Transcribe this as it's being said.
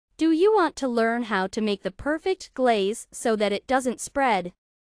Do you want to learn how to make the perfect glaze so that it doesn't spread?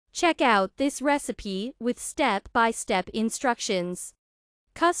 Check out this recipe with step-by-step instructions.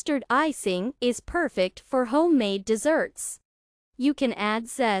 Custard icing is perfect for homemade desserts. You can add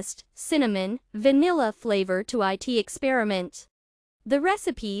zest, cinnamon, vanilla flavor to it experiment. The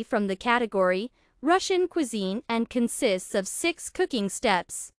recipe from the category Russian cuisine and consists of 6 cooking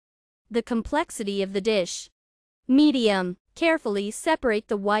steps. The complexity of the dish. Medium. Carefully separate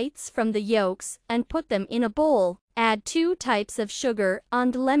the whites from the yolks and put them in a bowl. Add 2 types of sugar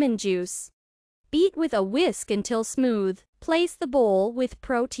and lemon juice. Beat with a whisk until smooth. Place the bowl with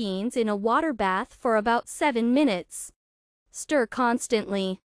proteins in a water bath for about 7 minutes. Stir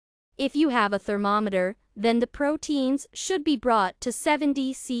constantly. If you have a thermometer, then the proteins should be brought to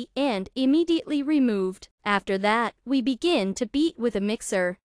 70 C and immediately removed. After that, we begin to beat with a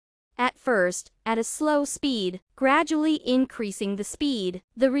mixer. At first, at a slow speed, gradually increasing the speed.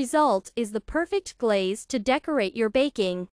 The result is the perfect glaze to decorate your baking.